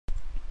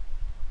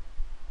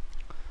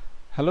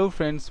Hello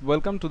friends,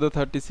 welcome to the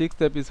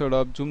 36th episode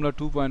of Joomla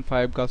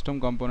 2.5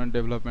 Custom Component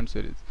Development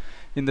Series.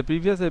 In the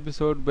previous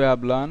episode, we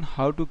have learned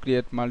how to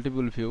create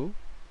multiple views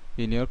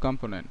in your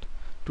component.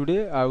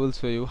 Today, I will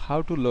show you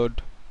how to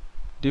load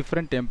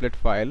different template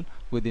file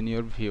within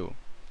your view.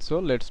 So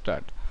let's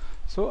start.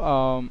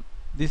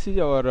 This is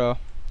our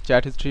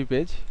chat history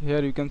page.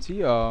 Here you can see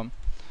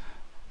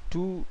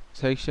two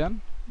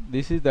section.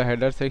 This is the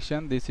header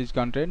section, this is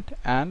content,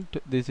 and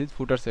this is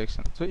footer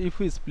section. So if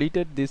we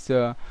splitted this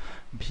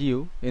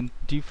view in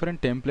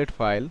different template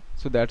file,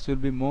 so that will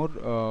be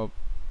more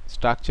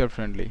structure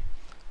friendly.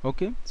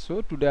 Okay,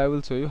 so today I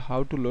will show you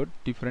how to load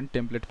different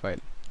template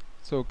file.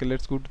 So okay,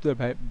 let's go to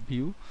the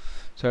view.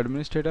 So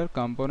administrator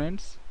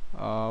components,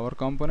 our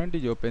component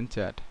is open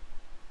chat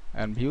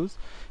and views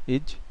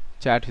is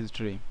chat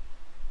history.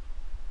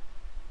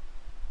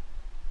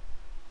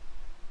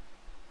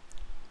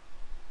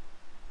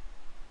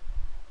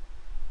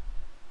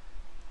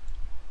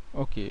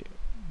 Okay,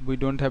 we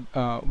don't have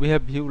we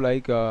have view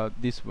like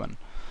this one,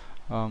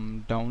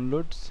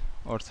 downloads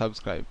or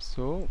subscribe.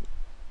 So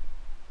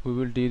we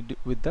will deal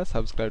with the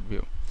subscribe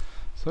view.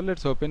 So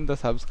let's open the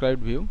subscribe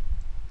view.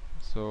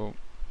 So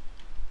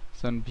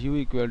some view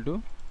equal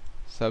to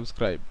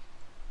subscribe.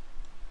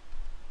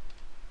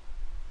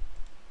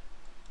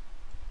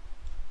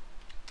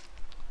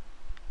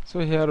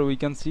 So here we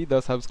can see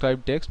the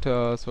subscribe text.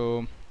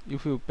 So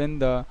if you open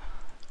the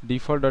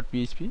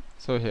default.php,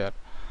 so here,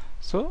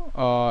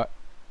 so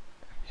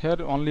here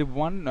only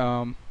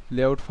one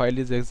layout file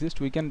is exist.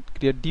 We can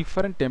create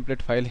different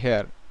template file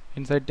here.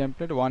 Inside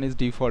template, one is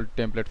default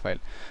template file.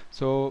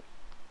 So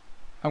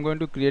I'm going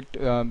to create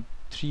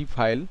three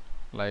file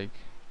like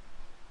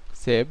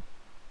save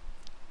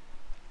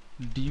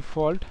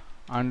default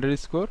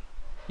underscore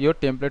your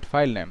template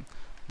file name,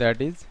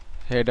 that is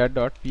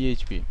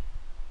header.php.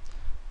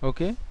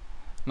 Okay,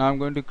 now I'm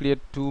going to create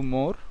two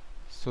more.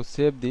 So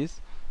save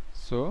this.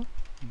 So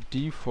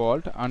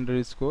default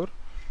underscore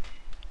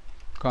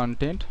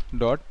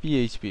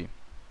content.php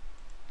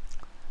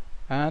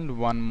and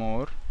one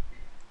more.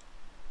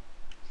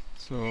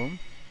 So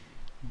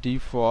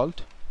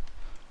default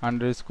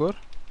underscore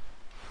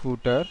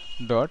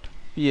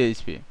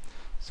footer.php.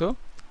 So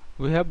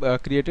we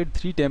have created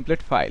three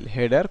template file: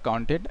 header,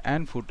 content,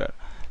 and footer.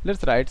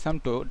 Let's write some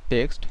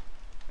text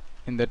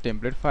in the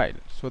template file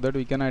so that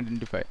we can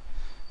identify.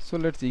 So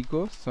let's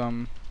echo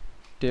some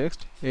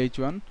text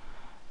h1.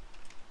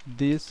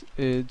 This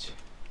is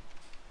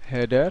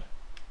header.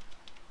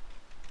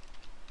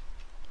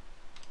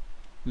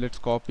 Let's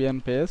copy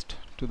and paste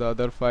to the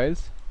other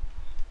files.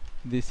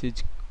 This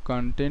is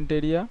content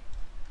area,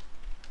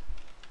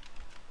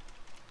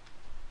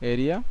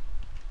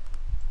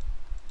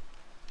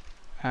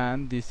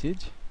 and this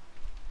is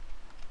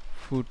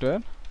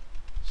footer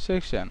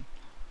section.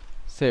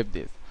 Save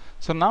this.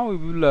 So now we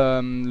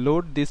will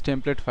load this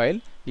template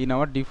file in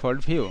our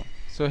default view.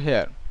 So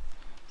here,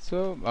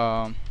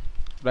 so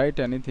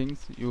write anything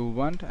you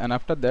want, and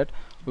after that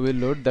we will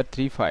load the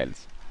three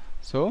files.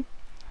 So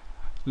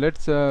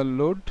let's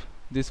load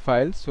this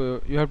file.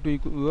 So you have to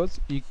use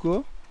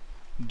echo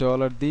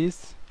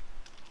 $this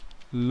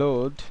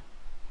load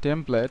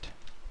template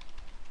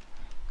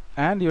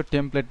and your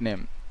template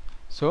name.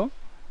 So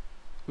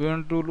we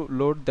want to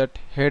load that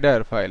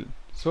header file.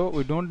 So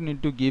we don't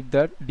need to give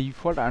that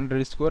default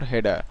underscore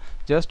header,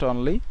 just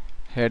only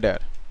header.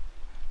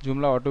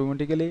 Joomla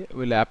automatically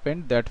will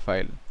append that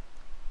file,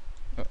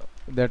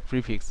 that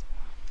prefix.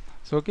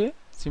 So okay,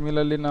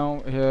 similarly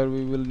now here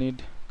we will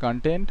need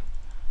content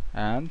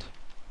and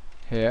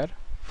here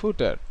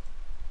footer.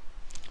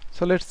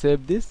 So let's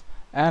save this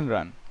and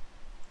run.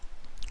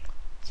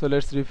 So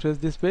let's refresh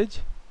this page.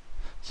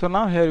 So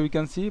now here we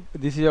can see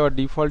this is our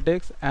default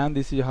text and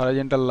this is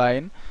horizontal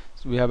line.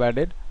 So we have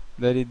added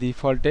there is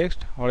default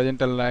text,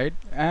 horizontal line,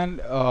 and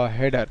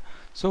header.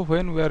 So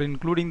when we are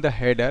including the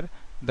header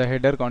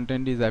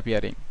content is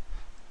appearing,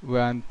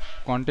 when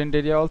content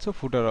area also,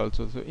 footer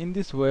also. So in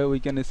this way we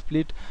can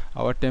split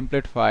our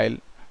template file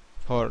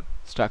for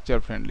structure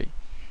friendly.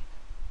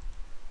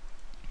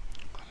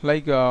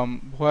 Like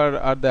where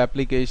are the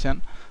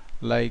application,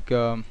 like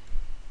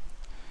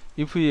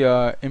if we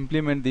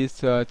implement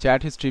this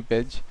chat history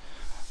page.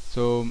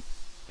 So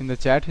in the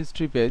chat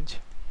history page,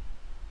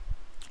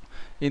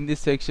 in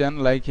this section,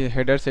 like a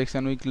header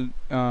section, we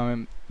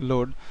will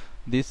load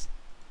these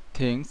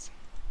things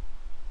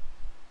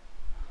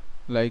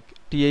like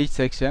th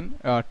section,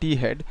 t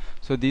head.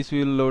 So this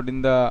will load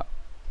in the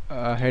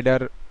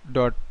header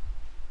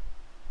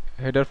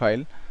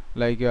file,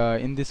 like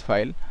in this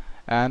file,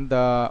 and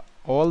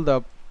all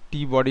the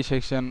t body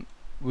section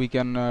we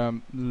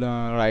can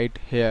write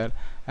here,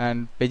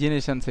 and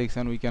pagination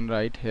section we can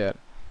write here.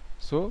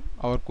 So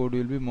our code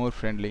will be more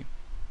friendly.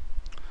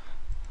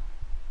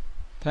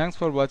 Thanks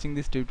for watching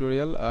this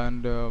tutorial,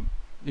 and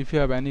if you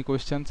have any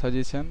question,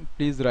 suggestion,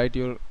 please write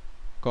your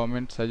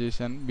comment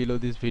suggestion below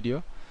this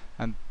video,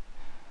 and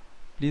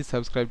please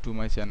subscribe to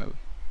my channel.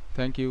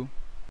 Thank you.